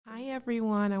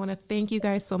everyone. I want to thank you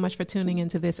guys so much for tuning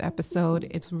into this episode.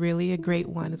 It's really a great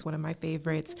one. It's one of my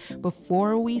favorites.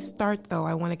 Before we start, though,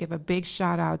 I want to give a big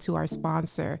shout out to our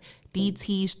sponsor,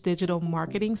 DT's Digital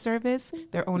Marketing Service.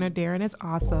 Their owner, Darren, is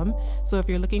awesome. So if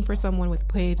you're looking for someone with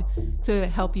paid to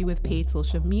help you with paid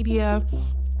social media,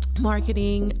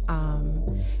 marketing,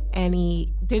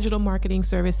 any digital marketing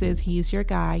services, he's your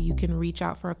guy. You can reach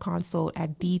out for a consult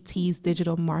at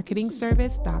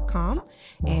dtsdigitalmarketingservice.com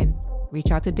and reach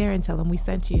out to Darren. Tell him we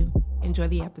sent you. Enjoy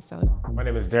the episode. My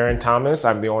name is Darren Thomas.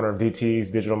 I'm the owner of DT's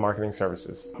Digital Marketing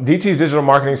Services. DT's Digital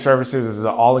Marketing Services is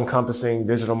an all-encompassing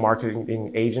digital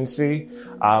marketing agency.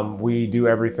 We do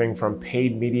everything from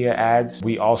paid media ads.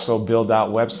 We also build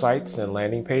out websites and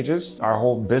landing pages. Our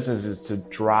whole business is to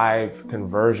drive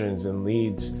conversions and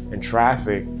leads and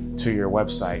traffic to your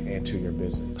website and to your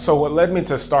business. So what led me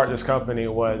to start this company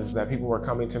was that people were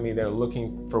coming to me, they're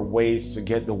looking for ways to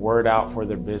get the word out for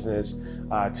their business,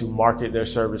 to market their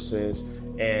services,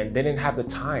 and they didn't have the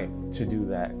time to do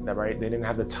that, right? They didn't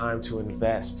have the time to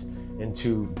invest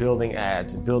into building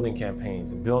ads, building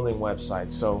campaigns, building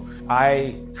websites. So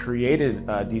I created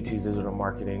DT's Digital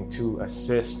Marketing to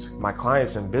assist my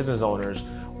clients and business owners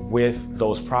with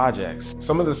those projects.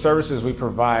 Some of the services we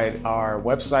provide are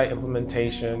website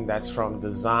implementation, that's from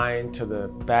design to the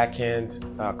back end,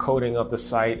 coding of the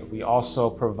site. We also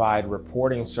provide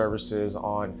reporting services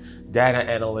on data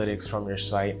analytics from your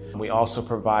site. We also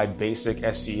provide basic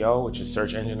SEO, which is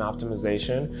search engine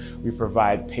optimization. We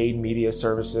provide paid media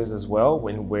services as well,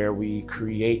 where we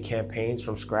create campaigns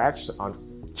from scratch on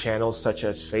channels such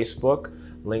as Facebook,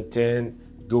 LinkedIn,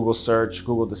 Google Search,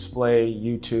 Google Display,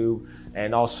 YouTube,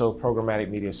 and also programmatic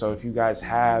media. So if you guys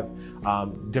have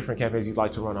different campaigns you'd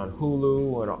like to run on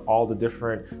Hulu and all the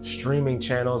different streaming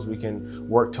channels, we can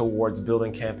work towards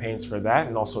building campaigns for that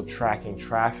and also tracking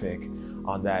traffic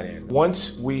on that end.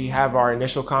 Once we have our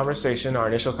initial conversation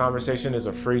is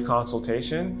a free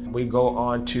consultation. We go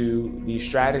on to the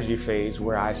strategy phase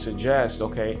where I suggest,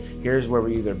 okay, here's where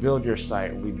we either build your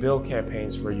site, we build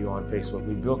campaigns for you on Facebook,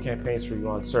 we build campaigns for you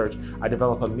on search. I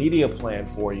develop a media plan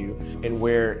for you, and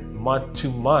where month to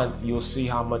month, you'll see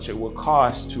how much it would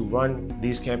cost to run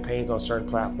these campaigns on certain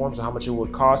platforms and how much it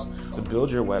would cost to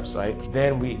build your website.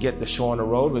 Then we get the show on the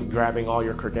road with grabbing all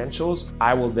your credentials.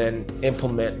 I will then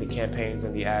implement the campaigns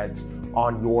and the ads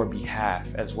on your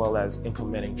behalf, as well as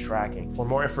implementing tracking. For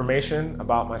more information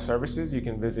about my services, you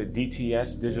can visit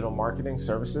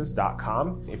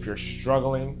dtsdigitalmarketingservices.com. If you're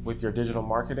struggling with your digital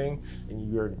marketing and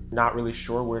you're not really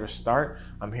sure where to start,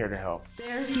 I'm here to help.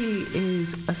 Therapy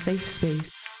is a safe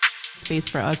space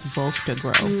for us both to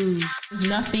grow. There's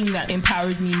nothing that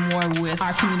empowers me more with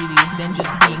our community than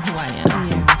just being who I am.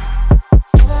 Yeah.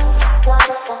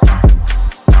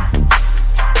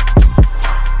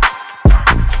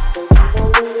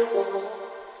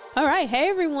 All right, hey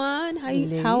everyone,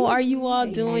 how are you all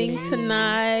doing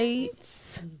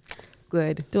tonight?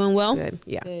 Good. Doing well? Good.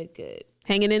 Yeah. Good.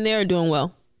 Hanging in there or doing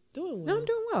well? No, I'm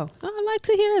doing well. Oh, I like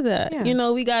to hear that. Yeah. You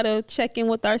know, we got to check in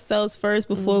with ourselves first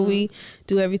before we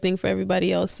do everything for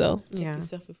everybody else. So Yeah.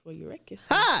 Yourself before you wreck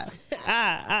yourself. Is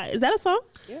that a song?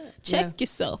 Yeah. Check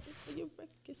yourself. Before you wreck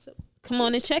yourself. Come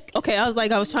on and check. Okay, I was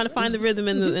trying to find the rhythm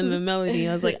in the melody.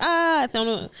 I was like, I don't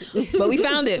know, but we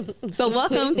found it. So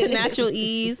welcome to Natural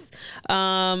Ease.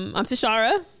 I'm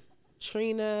Tashara,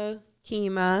 Trina,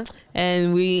 Kima.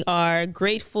 and we are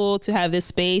grateful to have this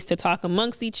space to talk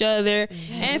amongst each other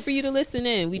and for you to listen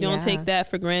in. We don't take that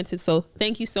for granted. So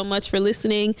thank you so much for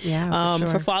listening. Yeah, for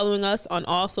sure. For following us on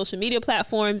all social media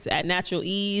platforms at Natural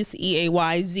Ease,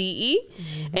 EAYZE.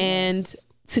 And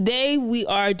today we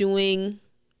are doing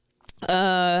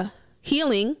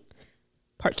healing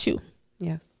part 2.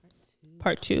 Yes.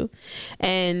 Part 2.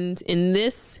 And in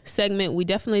this segment, we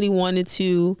definitely wanted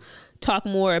to talk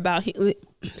more about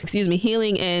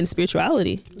healing and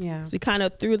spirituality. Yeah. So we kind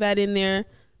of threw that in there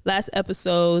last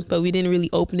episode, but we didn't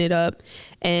really open it up.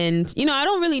 And, you know, I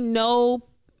don't really know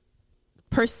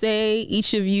per se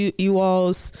each of you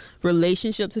all's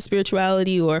relationship to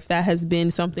spirituality, or if that has been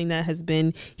something that has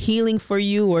been healing for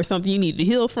you or something you need to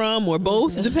heal from, or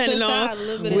both, depending on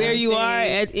where you are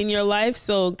in your life.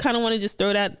 So kind of want to just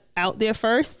throw that out there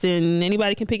first, and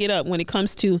anybody can pick it up when it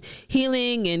comes to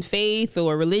healing and faith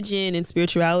or religion and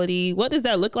spirituality. What does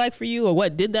that look like for you, or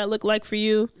what did that look like for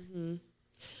you?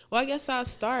 Well, I guess I'll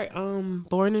start.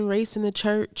 Born and raised in the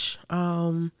church.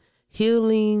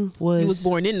 Healing was... You was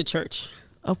born in the church.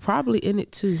 Probably in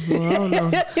it too. Well, I don't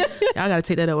know. I gotta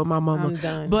take that up with my mama. I'm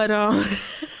done. But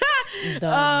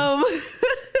Done.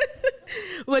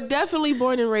 but definitely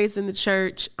born and raised in the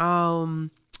church.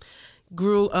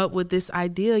 Grew up with this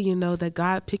idea, you know, that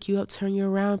God pick you up, turn you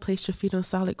around, place your feet on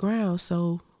solid ground.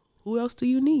 So who else do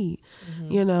you need?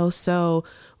 You know, so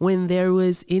when there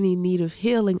was any need of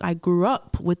healing, I grew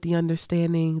up with the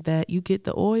understanding that you get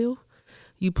the oil,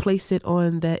 you place it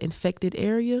on that infected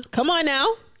area. Come on now.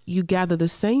 You gather the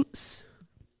saints,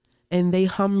 and they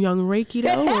hum young Reiki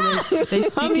though.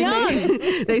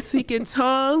 And they speak in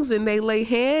tongues, and they lay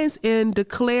hands and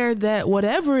declare that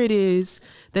whatever it is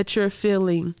that you're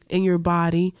feeling in your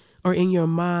body or in your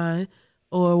mind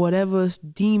or whatever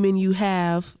demon you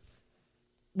have,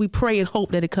 we pray and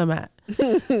hope that it come out.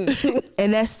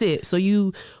 And that's it. So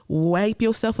you wipe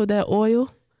yourself of that oil,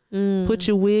 put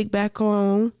your wig back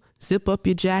on, zip up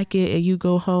your jacket, and you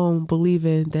go home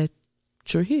believing that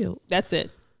you're healed. That's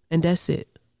it. And that's it.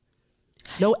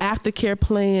 No aftercare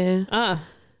plan.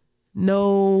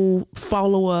 No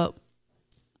follow up.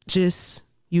 Just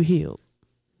you healed.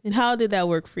 And how did that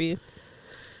work for you?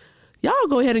 Y'all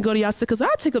go ahead and go to y'all, because I'll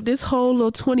take up this whole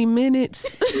little 20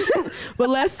 minutes. But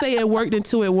let's say it worked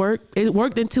until it worked. It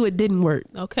worked until it didn't work.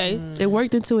 Okay. It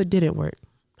worked until it didn't work.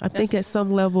 I think at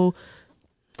some level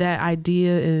that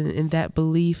idea and that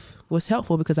belief was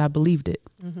helpful because I believed it.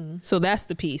 So that's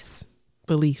the piece.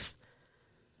 Belief.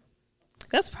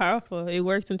 That's powerful. It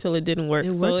worked until it didn't work.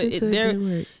 It worked until it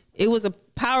didn't work. It was a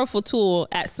powerful tool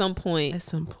at some point. At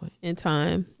some point in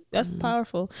time. That's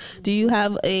powerful. Do you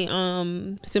have a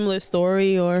similar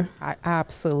story or?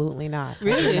 Absolutely not.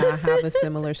 Really? I do not have a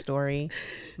similar story.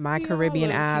 My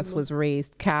Caribbean ass was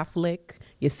raised Catholic.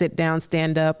 You sit down,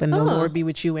 stand up, and the Lord be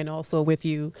with you and also with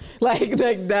you. Like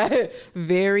that,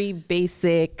 very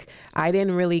basic. I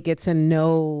didn't really get to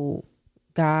know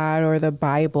God or the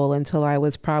Bible until I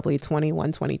was probably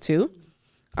 21, 22.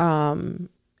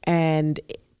 And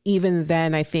even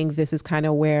then, I think this is kind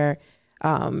of where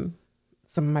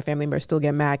some of my family members still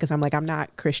get mad because I'm like, I'm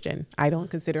not Christian. I don't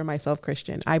consider myself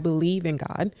Christian. I believe in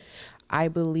God. I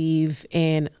believe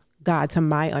in God to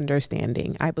my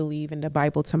understanding. I believe in the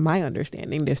Bible to my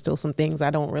understanding. There's still some things I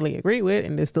don't really agree with.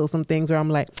 And there's still some things where I'm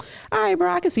like, all right, bro,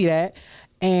 I can see that.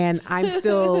 And I'm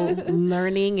still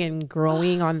learning and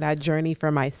growing on that journey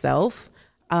for myself.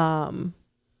 But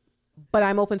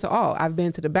I'm open to all. I've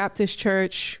been to the Baptist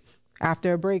church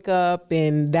after a breakup,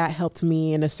 and that helped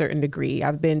me in a certain degree.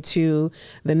 I've been to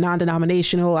the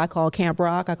non-denominational, I call Camp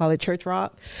Rock, I call it Church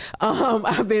Rock.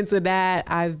 I've been to that.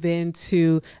 I've been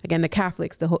to, again, the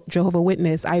Catholics, the Jehovah's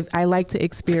Witness. I like to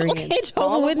experience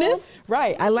Jehovah's Witness.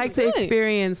 Right. I like to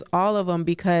experience all of them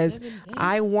because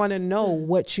I want to know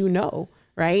what you know.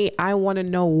 Right. I want to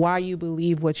know why you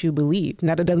believe what you believe.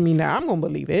 Now, that doesn't mean that I'm going to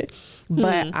believe it,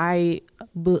 but I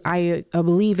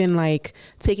believe in like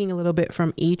taking a little bit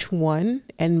from each one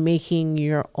and making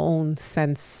your own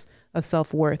sense of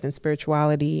self-worth and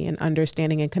spirituality and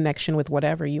understanding and connection with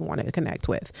whatever you want to connect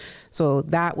with. So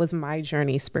that was my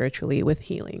journey spiritually with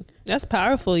healing. That's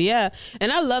powerful. Yeah.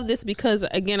 And I love this because,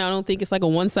 again, I don't think it's like a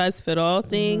one size fit all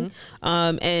thing.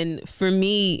 And for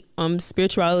me,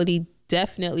 spirituality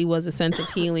definitely was a sense of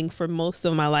healing for most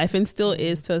of my life and still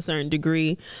is to a certain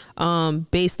degree,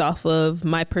 based off of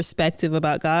my perspective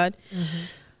about God.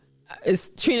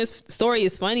 Trina's story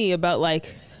is funny about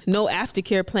like no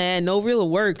aftercare plan, no real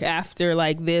work after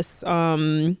like this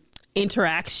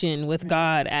interaction with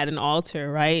God at an altar,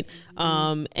 right?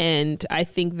 And I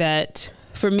think that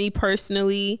for me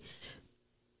personally,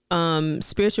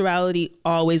 spirituality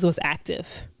always was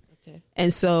active.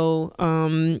 And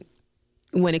so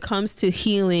when it comes to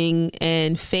healing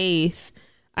and faith,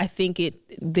 I think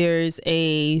there's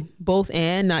a both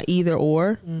and, not either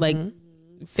or. Like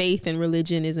faith and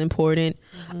religion is important,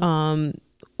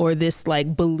 or this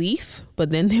like belief, but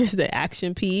then there's the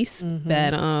action piece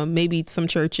that maybe some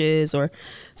churches or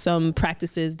some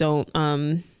practices don't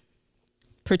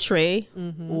portray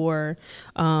or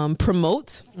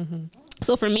promote.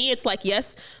 So for me, it's like,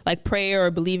 yes, like prayer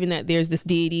or believing that there's this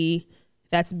deity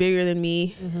that's bigger than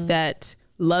me, that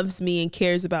loves me and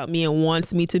cares about me and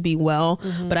wants me to be well,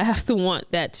 but I have to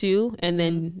want that too, and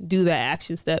then do that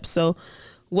action step. So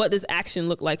what does action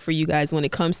look like for you guys when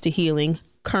it comes to healing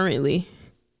currently?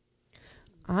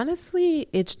 Honestly,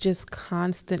 it's just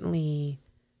constantly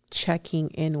checking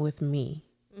in with me.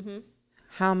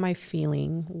 How am I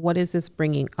feeling? What is this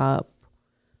bringing up?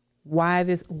 Why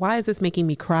is this making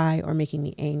me cry or making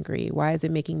me angry? Why is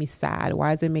it making me sad?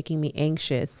 Why is it making me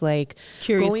anxious? Like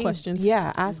curious questions.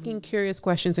 Yeah, asking curious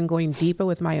questions and going deeper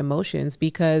with my emotions,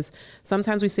 because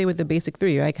sometimes we say with the basic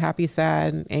three, like happy,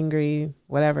 sad, angry,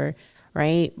 whatever,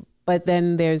 right? But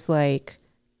then there's like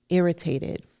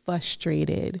irritated,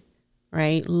 frustrated,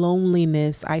 right?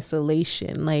 Loneliness,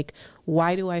 isolation. Like,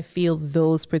 why do I feel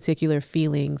those particular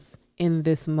feelings in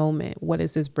this moment? What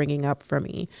is this bringing up for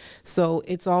me? So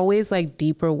it's always like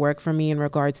deeper work for me in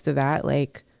regards to that.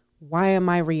 Like, why am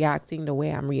I reacting the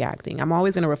way I'm reacting? I'm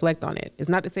always going to reflect on it. It's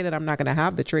not to say that I'm not going to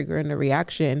have the trigger and the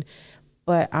reaction,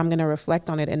 but I'm going to reflect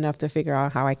on it enough to figure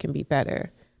out how I can be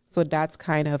better. So that's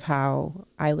kind of how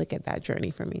I look at that journey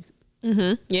for me.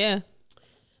 Mm-hmm. Yeah.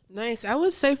 Nice. I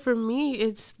would say for me,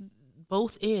 it's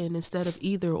both in instead of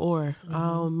either or,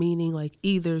 meaning like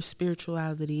either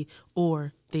spirituality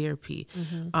or therapy.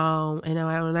 And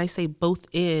when I say both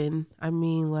in, I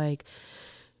mean like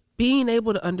being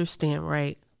able to understand,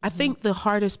 right? I think the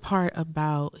hardest part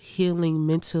about healing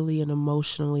mentally and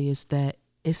emotionally is that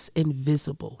it's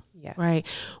invisible, right?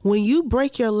 When you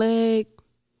break your leg,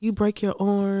 you break your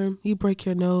arm, you break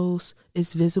your nose,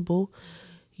 it's visible.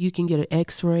 You can get an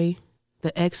x-ray.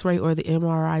 The x-ray or the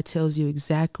MRI tells you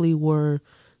exactly where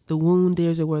the wound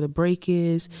is or where the break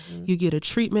is. You get a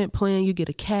treatment plan, you get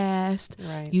a cast,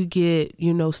 you get,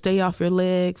 stay off your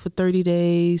leg for 30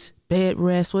 days, bed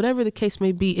rest, whatever the case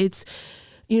may be. It's,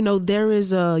 there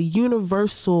is a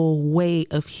universal way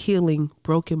of healing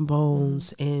broken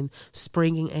bones and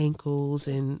springing ankles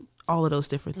and all of those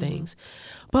different things.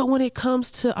 But when it comes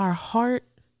to our heart,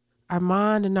 our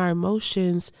mind, and our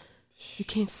emotions, you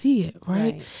can't see it,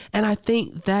 right? And I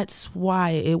think that's why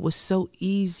it was so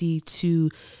easy to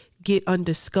get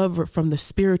undiscovered from the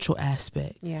spiritual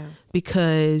aspect. Yeah.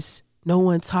 Because no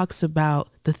one talks about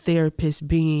the therapist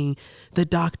being the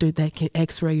doctor that can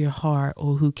x-ray your heart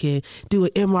or who can do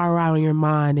an MRI on your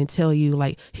mind and tell you,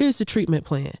 like, here's the treatment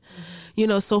plan.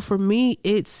 So for me,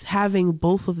 it's having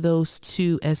both of those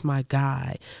two as my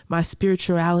guide. My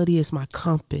spirituality is my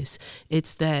compass.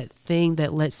 It's that thing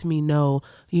that lets me know,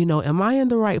 am I in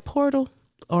the right portal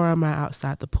or am I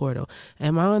outside the portal?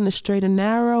 Am I on the straight and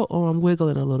narrow or I'm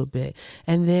wiggling a little bit?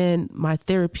 And then my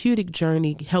therapeutic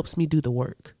journey helps me do the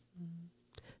work.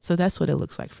 So that's what it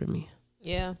looks like for me.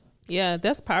 Yeah. Yeah,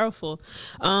 that's powerful.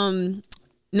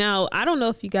 Now, I don't know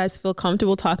if you guys feel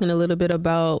comfortable talking a little bit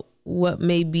about what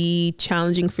may be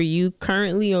challenging for you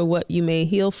currently or what you may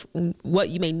what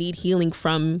you may need healing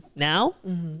from now.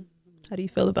 How do you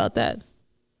feel about that?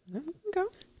 Go.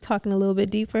 Talking a little bit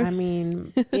deeper. I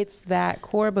mean, it's that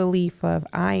core belief of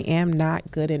I am not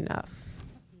good enough,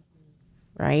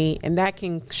 right? And that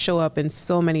can show up in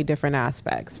so many different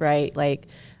aspects, right? Like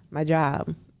my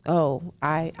job. Oh,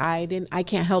 I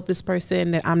can't help this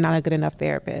person, that I'm not a good enough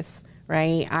therapist.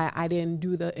 Right. I didn't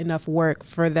do enough work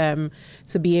for them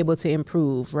to be able to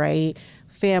improve. Right.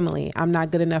 Family. I'm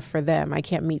not good enough for them. I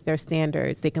can't meet their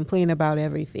standards. They complain about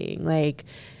everything. Like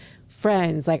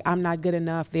friends, like I'm not good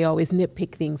enough. They always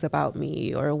nitpick things about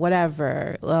me or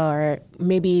whatever. Or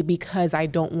maybe because I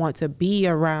don't want to be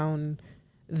around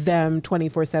them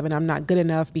 24/7. I'm not good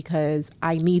enough because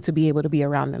I need to be able to be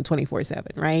around them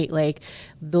 24/7, right? Like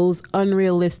those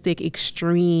unrealistic,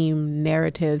 extreme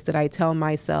narratives that I tell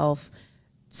myself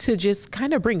to just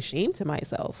kind of bring shame to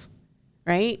myself,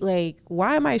 right? Like,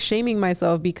 why am I shaming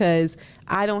myself because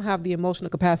I don't have the emotional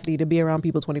capacity to be around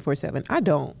people 24/7? I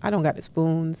don't got the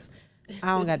spoons. I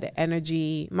don't got the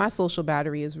energy. My social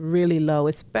battery is really low,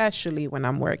 especially when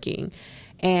I'm working.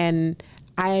 And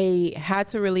I had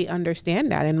to really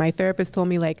understand that. And my therapist told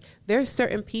me, like, there's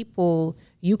certain people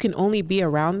you can only be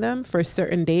around them for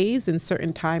certain days and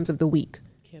certain times of the week.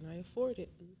 Can I afford it?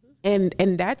 And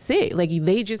that's it. Like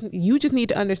you just need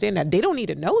to understand that. They don't need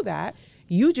to know that.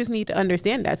 You just need to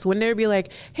understand that. So when they'll be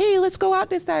like, hey, let's go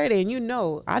out this Saturday.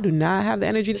 And I do not have the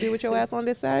energy to be with your ass on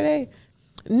this Saturday.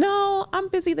 No, I'm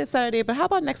busy this Saturday, but how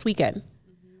about next weekend?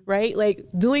 Right? Like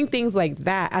doing things like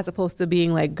that as opposed to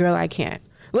being like, girl, I can't.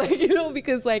 Like,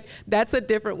 because like that's a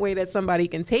different way that somebody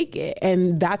can take it.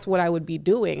 And that's what I would be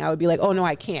doing. I would be like, oh no,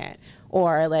 I can't.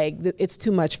 Or like, it's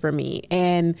too much for me.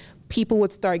 And people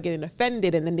would start getting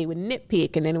offended and then they would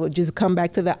nitpick and then it would just come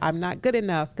back to the, I'm not good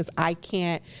enough because I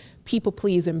can't people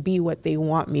please and be what they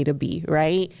want me to be.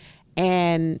 Right.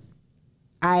 And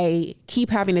I keep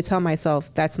having to tell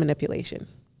myself that's manipulation.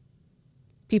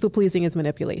 People pleasing is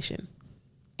manipulation.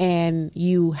 And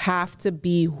you have to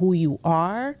be who you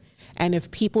are. And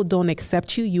if people don't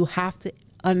accept you, you have to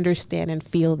understand and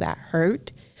feel that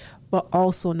hurt, but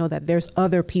also know that there's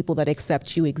other people that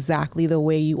accept you exactly the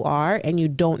way you are. And you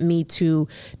don't need to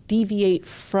deviate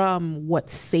from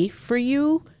what's safe for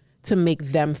you to make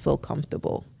them feel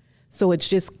comfortable. So it's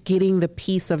just getting the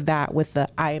piece of that with the,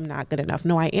 I am not good enough.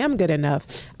 No, I am good enough.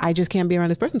 I just can't be around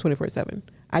this person 24/7.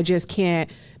 I just can't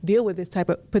deal with this type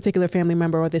of particular family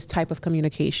member or this type of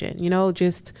communication,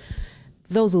 just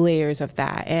those layers of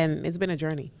that. And it's been a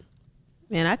journey.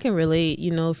 Man, I can relate,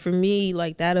 for me,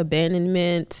 like that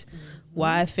abandonment,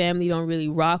 why family don't really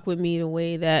rock with me the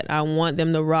way that I want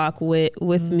them to rock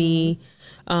with me.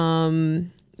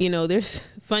 There's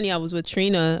funny, I was with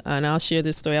Trina and I'll share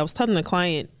this story. I was telling a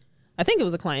client, I think it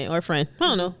was a client or a friend. I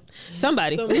don't know.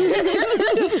 Somebody. I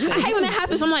hate when that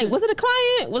happens. I'm like, was it a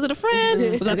client? Was it a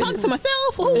friend? Was I talking to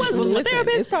myself? Who was it? Was it my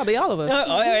therapist? It's probably all of us.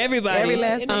 Everybody. Every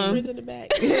last in the back.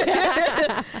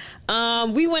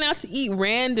 We went out to eat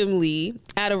randomly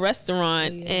at a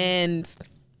restaurant, and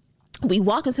we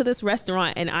walk into this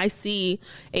restaurant, and I see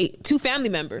two family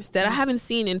members that I haven't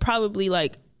seen in probably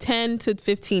like 10 to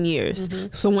 15 years.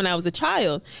 So when I was a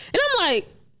child, and I'm like,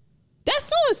 that's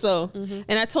so-and-so.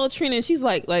 And I told Trina, and she's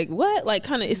like what? Like,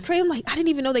 kind of, it's crazy. I'm like, I didn't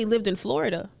even know they lived in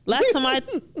Florida. Last time I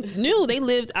knew, they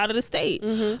lived out of the state.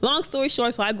 Long story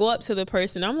short, so I go up to the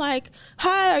person. I'm like,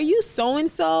 hi, are you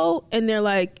so-and-so? And they're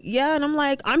like, yeah. And I'm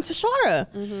like, I'm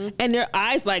Tashara. And their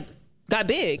eyes like got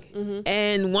big.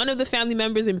 And one of the family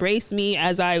members embraced me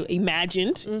as I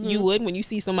imagined you would when you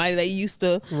see somebody that you used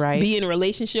to be in a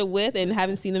relationship with and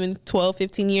haven't seen them in 12,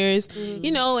 15 years, you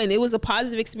know, and it was a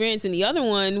positive experience. And the other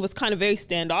one was kind of very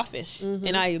standoffish.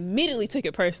 And I immediately took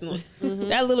it personally.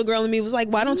 That little girl in me was like,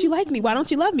 why don't you like me? Why don't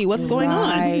you love me? What's going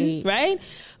on? Right?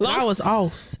 I was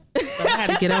off. So I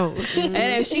had to get on.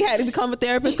 And she had to become a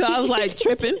therapist because I was like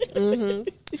tripping.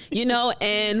 You know,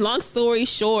 and long story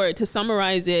short, to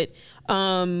summarize it,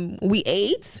 we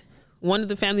ate. One of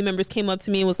the family members came up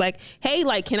to me and was like, hey,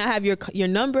 like, can I have your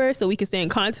number so we can stay in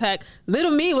contact?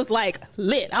 Little me was like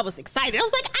lit. I was excited. I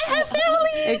was like, I have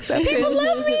family. People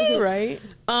love me. Right.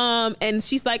 And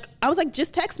she's like, I was like,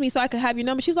 just text me so I could have your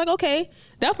number. She's like, okay.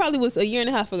 That probably was a year and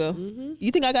a half ago.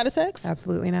 You think I got a text?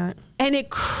 Absolutely not. And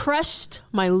it crushed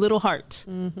my little heart.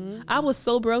 I was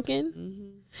so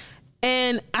broken.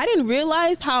 And I didn't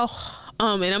realize how,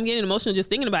 and I'm getting emotional just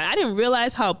thinking about it. I didn't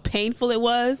realize how painful it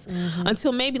was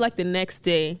until maybe like the next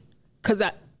day. Cause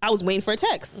I was waiting for a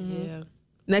text.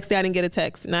 Next day I didn't get a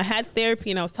text. And I had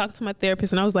therapy and I was talking to my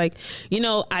therapist and I was like, you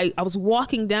know, I was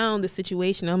walking down the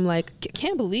situation. I'm like,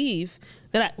 can't believe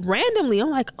that I'm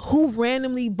like, who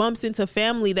randomly bumps into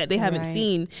family that they haven't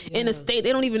seen in a state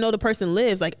they don't even know the person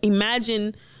lives? Like,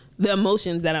 imagine the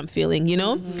emotions that I'm feeling, you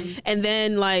know? And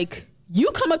then like, you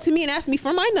come up to me and ask me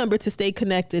for my number to stay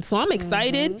connected. So I'm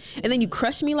excited. And then you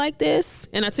crush me like this.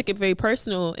 And I took it very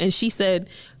personal. And she said,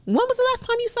 when was the last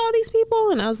time you saw these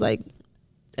people? And I was like,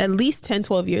 at least 10,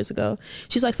 12 years ago.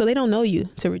 She's like, so they don't know you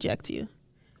to reject you.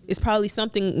 It's probably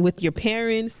something with your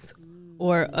parents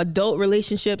or adult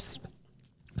relationships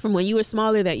from when you were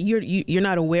smaller that you're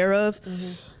not aware of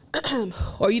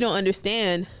or you don't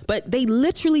understand. But they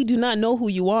literally do not know who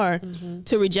you are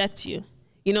to reject you.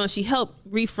 You know, and she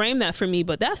helped reframe that for me,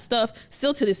 but that stuff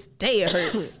still to this day, it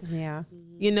hurts.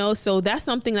 You know, so that's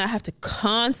something that I have to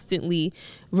constantly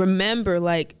remember,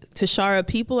 like, Tashara,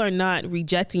 people are not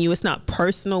rejecting you. It's not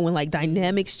personal when like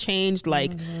dynamics change.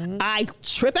 Like I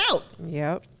trip out,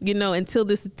 you know, until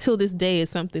this day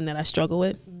is something that I struggle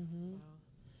with.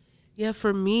 Yeah,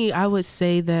 for me, I would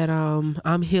say that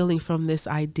I'm healing from this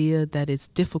idea that it's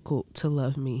difficult to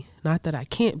love me. Not that I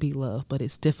can't be loved, but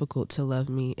it's difficult to love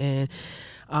me. And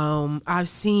I've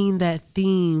seen that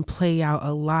theme play out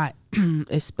a lot,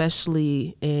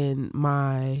 especially in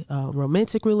my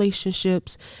romantic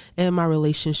relationships and my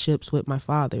relationships with my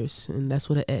fathers. And that's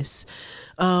with an S.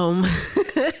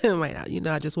 Right now, you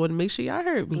know, I just want to make sure y'all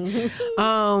heard me.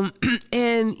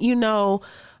 And, you know,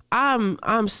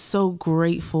 I'm so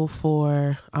grateful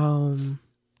for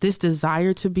this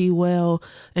desire to be well,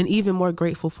 and even more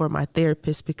grateful for my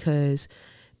therapist, because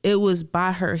it was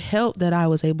by her help that I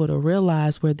was able to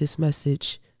realize where this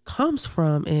message comes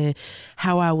from and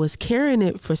how I was carrying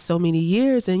it for so many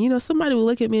years. And, you know, somebody would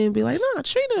look at me and be like, nah,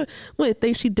 Trina wouldn't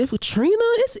think she different. Trina,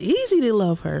 it's easy to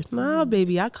love her. Nah,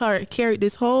 baby, I carried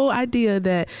this whole idea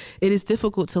that it is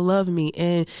difficult to love me.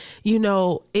 And, you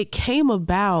know, it came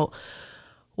about,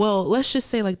 well, let's just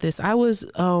say like this. I was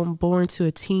born to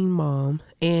a teen mom,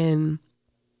 and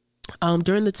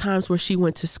during the times where she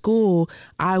went to school,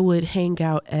 I would hang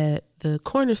out at the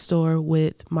corner store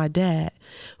with my dad,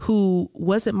 who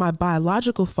wasn't my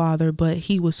biological father, but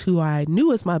he was who I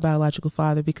knew as my biological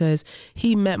father because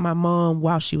he met my mom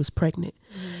while she was pregnant.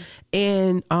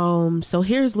 And so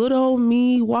here's little old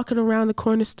me walking around the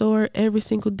corner store every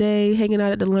single day, hanging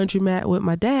out at the laundromat with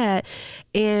my dad.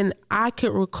 And I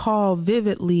could recall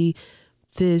vividly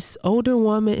this older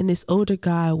woman and this older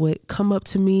guy would come up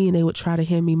to me and they would try to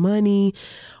hand me money,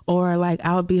 or like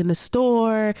I would be in the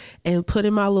store and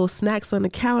putting my little snacks on the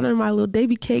counter, my little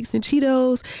Davy cakes and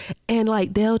Cheetos, and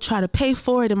like they'll try to pay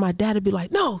for it. And my dad would be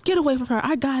like, no, get away from her.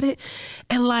 I got it.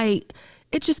 And like,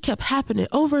 it just kept happening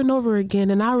over and over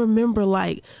again. And I remember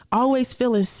like always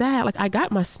feeling sad. Like I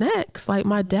got my snacks, like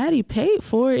my daddy paid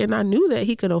for it and I knew that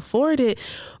he could afford it,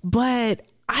 but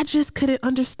I just couldn't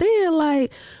understand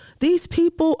like these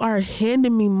people are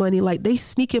handing me money, like they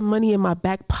sneaking money in my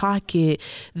back pocket.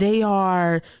 They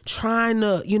are trying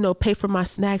to, you know, pay for my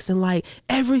snacks. And like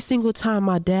every single time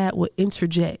my dad would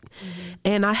interject.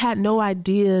 And I had no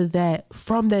idea that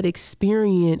from that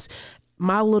experience,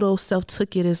 my little self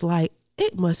took it as like,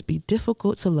 it must be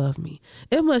difficult to love me.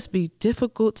 It must be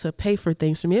difficult to pay for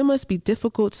things for me. It must be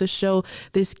difficult to show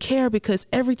this care because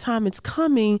every time it's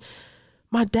coming,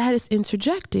 my dad is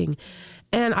interjecting.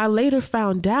 And I later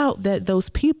found out that those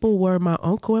people were my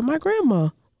uncle and my grandma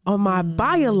on my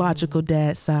biological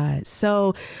dad's side.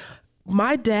 So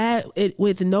my dad,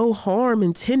 with no harm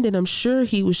intended, I'm sure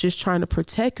he was just trying to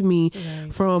protect me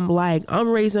from like, I'm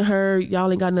raising her, y'all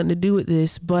ain't got nothing to do with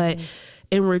this. But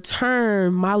in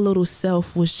return, my little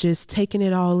self was just taking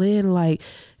it all in like,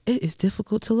 it is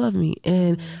difficult to love me.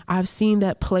 And I've seen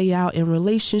that play out in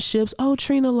relationships. Oh,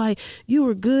 Trina, like, you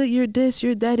were good, you're this,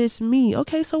 you're that, it's me.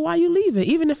 Okay, so why you leaving?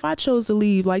 Even if I chose to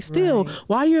leave, like, still,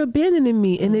 why you're abandoning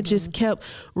me? And it just kept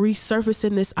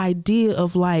resurfacing this idea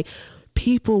of like,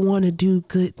 people want to do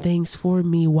good things for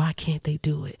me. Why can't they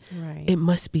do it? Right. It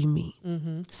must be me.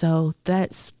 So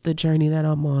that's the journey that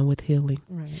I'm on with healing.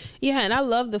 Yeah, and I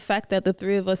love the fact that the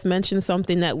three of us mentioned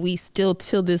something that we still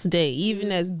till this day,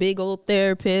 even as big old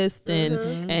therapists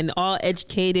and all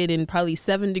educated and probably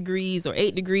 7 degrees or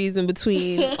 8 degrees in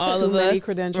between all of us,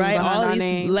 right? All these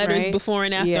name, letters before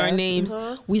and after our names.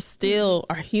 We still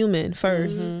are human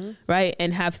first, right?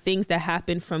 And have things that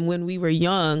happen from when we were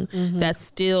young that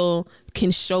still can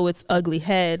show its ugly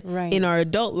head in our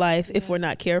adult life if we're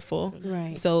not careful.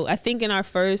 So I think in our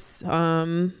first,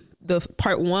 the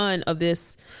part 1 of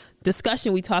this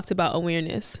discussion, we talked about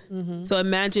awareness. So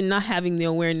imagine not having the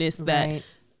awareness that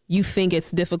you think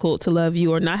it's difficult to love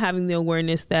you, or not having the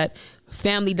awareness that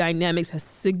family dynamics has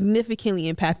significantly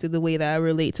impacted the way that I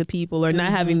relate to people, or not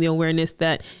having the awareness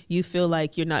that you feel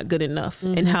like you're not good enough,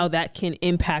 and how that can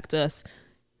impact us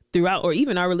throughout, or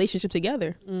even our relationship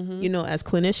together, you know, as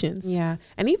clinicians. Yeah.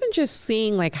 And even just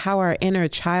seeing like how our inner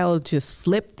child just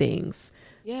flip things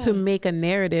to make a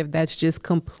narrative that's just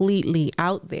completely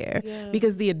out there.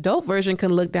 Because the adult version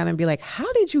can look down and be like,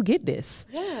 how did you get this?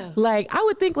 Like, I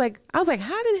would think like, I was like,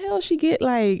 how did hell she get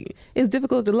like, it's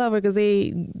difficult to love her because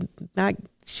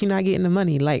she not getting the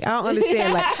money. Like, I don't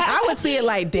understand. Like, I would see it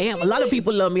like, damn, a lot of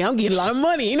people love me. I'm getting a lot of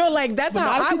money. You know, like that's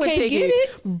how I would take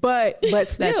it. But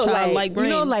still, like, you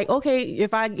know, like, okay,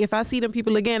 if I see them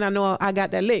people again, I know I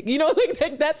got that lick. You know,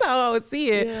 like that's how I would see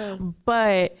it.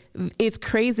 But it's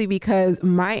crazy because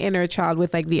my inner child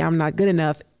with like the I'm not good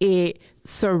enough, it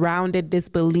surrounded this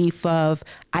belief of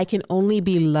I can only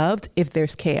be loved if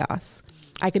there's chaos.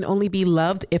 I can only be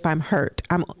loved if I'm hurt.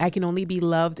 I can only be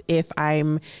loved if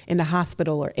I'm in the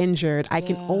hospital or injured. I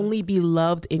can only be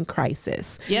loved in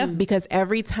crisis. Because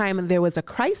every time there was a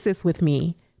crisis with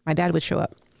me, my dad would show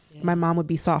up. My mom would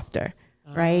be softer,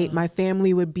 right? My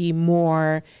family would be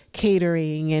more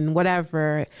catering and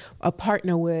whatever. A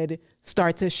partner would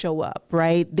start to show up,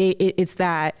 right?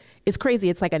 It's crazy.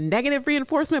 It's like a negative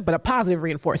reinforcement, but a positive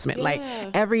reinforcement. Like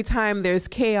every time there's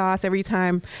chaos, every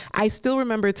time, I still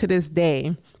remember to this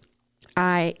day,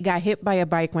 I got hit by a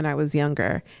bike when I was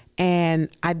younger. And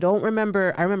I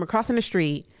remember crossing the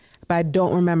street, but I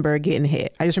don't remember getting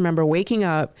hit. I just remember waking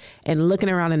up and looking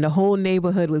around and the whole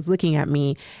neighborhood was looking at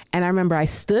me. And I remember I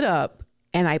stood up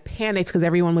and I panicked because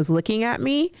everyone was looking at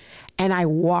me, and I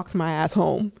walked my ass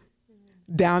home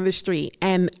down the street.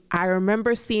 And I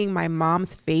remember seeing my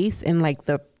mom's face and like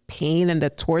the pain and the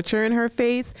torture in her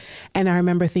face. And I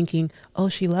remember thinking, oh,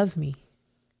 she loves me.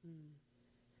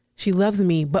 She loves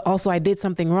me, but also I did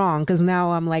something wrong because now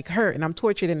I'm like hurt and I'm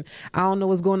tortured and I don't know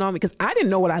what's going on because I didn't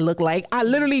know what I looked like. I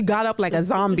literally got up like a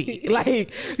zombie.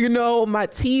 Like, you know, my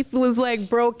teeth was like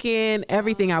broken,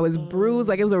 everything. I was bruised.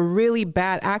 Like it was a really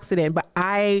bad accident, but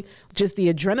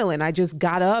the adrenaline, I just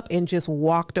got up and just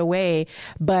walked away.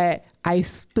 But I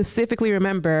specifically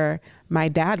remember my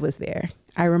dad was there.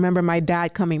 I remember my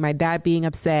dad coming, my dad being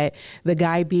upset, the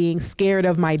guy being scared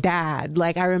of my dad.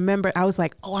 Like I remember, I was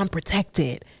like, oh, I'm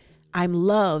protected. I'm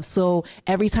loved. So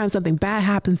every time something bad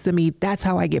happens to me, that's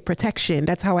how I get protection.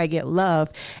 That's how I get love.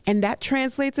 And that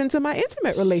translates into my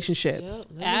intimate relationships.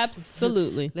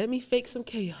 Absolutely. Let me fake some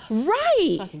chaos.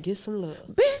 Right. So I can get some love.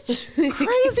 Bitch,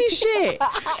 crazy shit.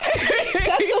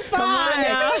 Testify. Come on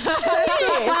now.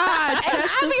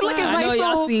 I be looking I know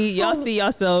y'all see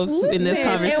yourselves in this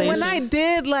conversation. And when I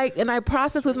did and I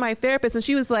processed with my therapist, and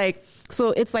she was like,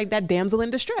 so it's like that damsel in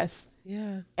distress.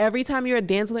 Yeah. Every time you're a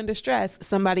damsel in distress,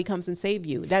 somebody comes and save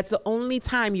you. That's the only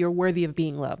time you're worthy of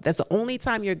being loved. That's the only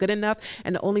time you're good enough,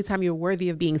 and the only time you're worthy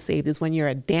of being saved is when you're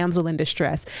a damsel in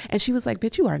distress. And she was like,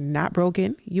 bitch, you are not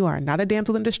broken. You are not a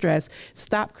damsel in distress.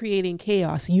 Stop creating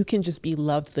chaos. You can just be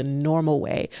loved the normal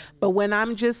way. But when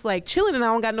I'm just like chilling and I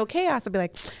don't got no chaos, I'll be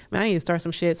like, man, I need to start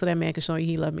some shit so that man can show you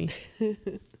he love me.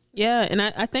 Yeah, and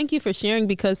I thank you for sharing,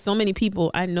 because so many people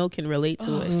I know can relate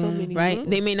to it. So many Right? people.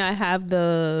 They may not have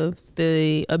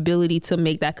the ability to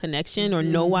make that connection or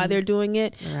know why they're doing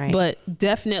it, Right. but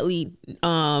definitely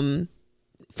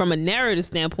from a narrative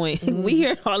standpoint, we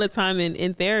hear it all the time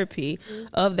in therapy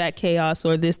of that chaos,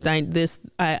 or this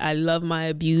I love my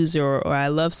abuser, or I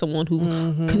love someone who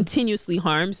continuously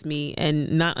harms me,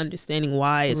 and not understanding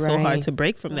why it's so hard Right. to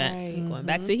break from that. Right. Going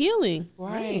back to healing.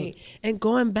 Right. And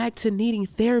going back to needing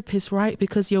therapists, right?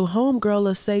 Because your homegirl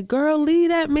will say, girl, leave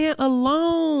that man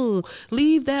alone.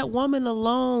 Leave that woman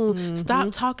alone.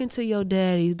 Stop talking to your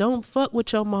daddy. Don't fuck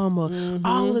with your mama.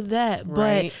 All of that.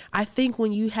 Right. But I think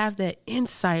when you have that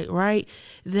insight, right,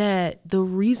 that the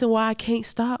reason why I can't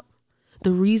stop,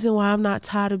 the reason why I'm not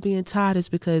tired of being tired is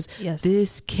because Yes.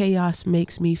 this chaos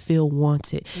makes me feel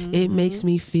wanted. It makes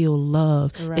me feel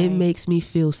loved. It Right. makes me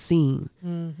feel seen.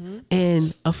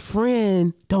 And a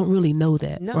friend don't really know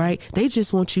that, No. right? They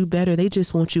just want you better. They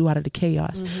just want you out of the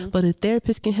chaos. But a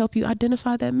therapist can help you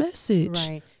identify that message.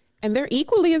 Right. And they're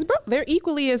equally as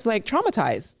like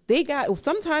traumatized.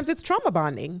 Sometimes it's trauma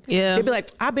bonding. Yeah. They'd be like,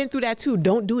 I've been through that too.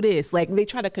 Don't do this. Like they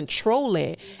try to control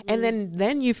it. And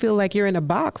then you feel like you're in a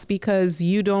box because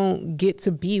you don't get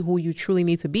to be who you truly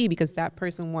need to be because that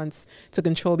person wants to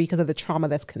control because of the trauma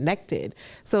that's connected.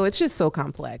 So it's just so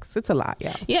complex. It's a lot.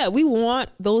 Yeah. Yeah, we want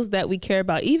those that we care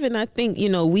about. Even I think,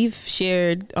 we've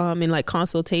shared in like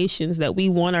consultations that we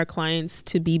want our clients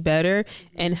to be better,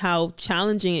 and how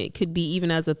challenging it could be even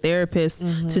as a therapist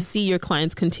to see your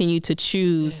clients continue to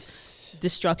choose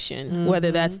destruction,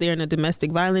 whether that's they're in a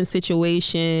domestic violence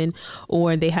situation,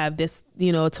 or they have this,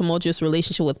 tumultuous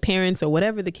relationship with parents, or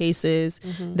whatever the case is,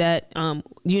 that,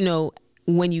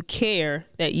 when you care,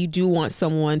 that you do want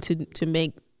someone to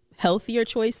make healthier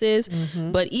choices.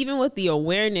 But even with the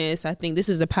awareness, I think this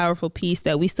is a powerful piece,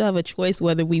 that we still have a choice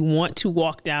whether we want to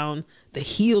walk down the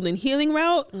healed and healing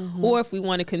route, or if we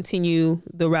want to continue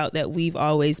the route that we've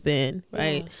always been,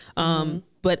 right?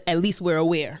 But at least we're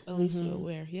aware. At least we're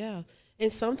aware, yeah.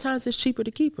 And sometimes it's cheaper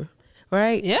to keep her,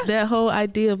 right? Yeah. That whole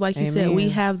idea of, like you said, Amen. we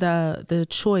have the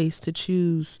choice to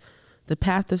choose the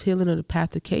path of healing or the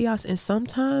path of chaos. And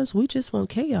sometimes we just want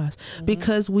chaos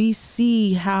because we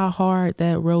see how hard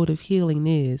that road of healing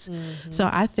is. So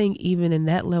I think even in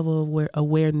that level of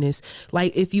awareness,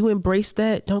 like if you embrace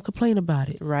that, don't complain about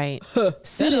it. Right.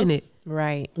 Sit in it.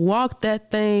 Right. Walk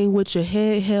that thing with your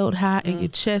head held high and your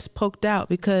chest poked out,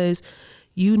 because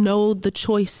you know the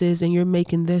choices and you're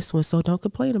making this one. So don't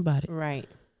complain about it. Right.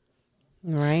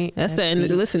 Right. That's it. And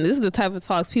listen, this is the type of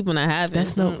talks people not having.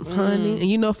 That's no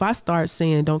honey. And if I start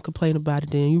saying don't complain about it,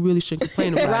 then you really shouldn't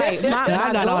complain about Right. it.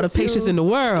 I got all the patience in the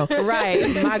world. Right.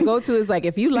 My go-to is like,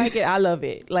 if you like it, I love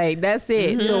it. Like that's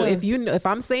it. So if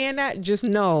I'm saying that, just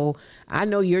know, I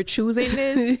know you're choosing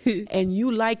this and you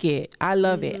like it. I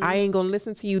love it. I ain't gonna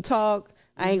listen to you talk.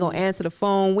 I ain't gonna answer the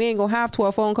phone. We ain't gonna have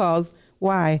 12 phone calls.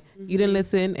 Why? You didn't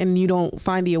listen and you don't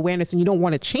find the awareness and you don't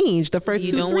want to change the first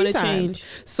You 2-3 don't wanna times. change.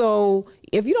 So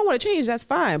if you don't want to change, that's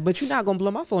fine. But you're not gonna blow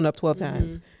my phone up 12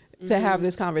 times to have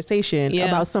this conversation Yeah.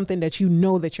 about something that you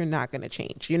know that you're not going to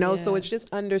change, So it's just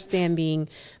understanding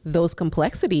those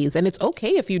complexities. And it's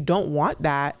okay if you don't want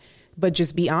that, but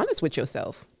just be honest with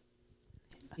yourself.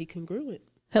 Be congruent.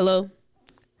 Hello,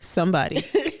 somebody.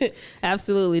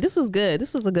 Absolutely. This was good.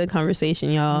 This was a good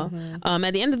conversation, y'all.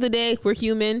 At the end of the day, we're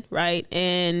human, right?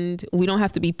 And we don't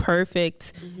have to be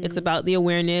perfect. It's about the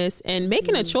awareness and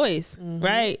making a choice,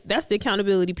 right? That's the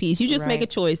accountability piece. You just make a Right.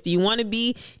 choice. Do you want to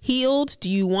be healed? Do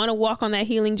you want to walk on that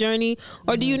healing journey?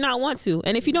 Or do you not want to?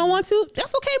 And if you don't want to,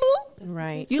 that's okay, boo.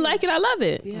 Right. If you like it, I love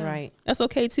it. Right. That's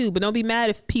okay too. But don't be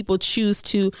mad if people choose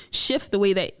to shift the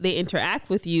way that they interact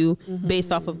with you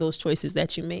based off of those choices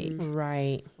that you made.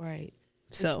 Right. Right.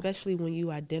 So- especially when you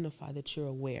identify that you're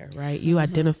aware, right? You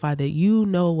identify that you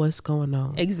know what's going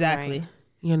on. Exactly.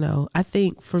 Right. I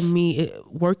think for me,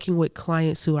 working with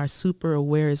clients who are super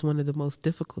aware is one of the most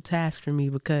difficult tasks for me,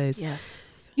 because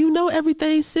Yes. you know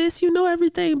everything, sis. You know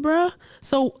everything, bruh.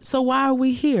 So why are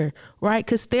we here, right?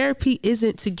 Because therapy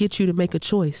isn't to get you to make a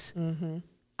choice.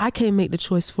 I can't make the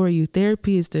choice for you.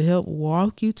 Therapy is to help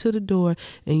walk you to the door,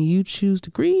 and you choose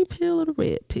the green pill or the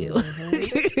red pill.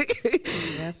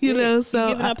 So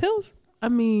Giving out pills? I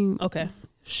mean, Okay.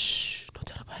 shh, don't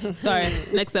tell nobody. Sorry.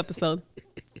 Next episode.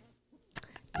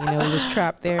 You know, he was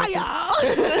trapped there.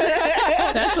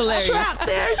 That's hilarious. Trapped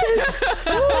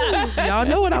there. Y'all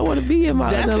know what I want to be in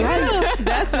my other life.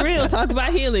 That's real. Talk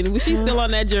about healing. She's still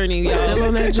on that journey, y'all. Still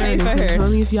on that Pray journey. for her.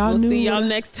 Honey, if y'all We'll knew see y'all what-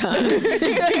 next time.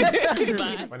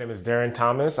 Bye. My name is Darren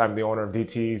Thomas. I'm the owner of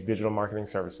DT's Digital Marketing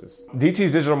Services.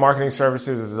 DT's Digital Marketing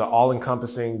Services is an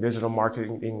all-encompassing digital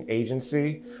marketing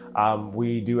agency.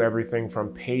 We do everything from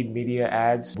paid media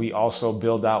ads. We also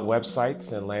build out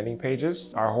websites and landing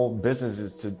pages. Our whole business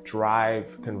is to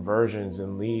drive conversions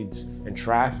and leads and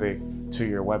traffic to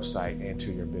your website and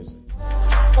to your business.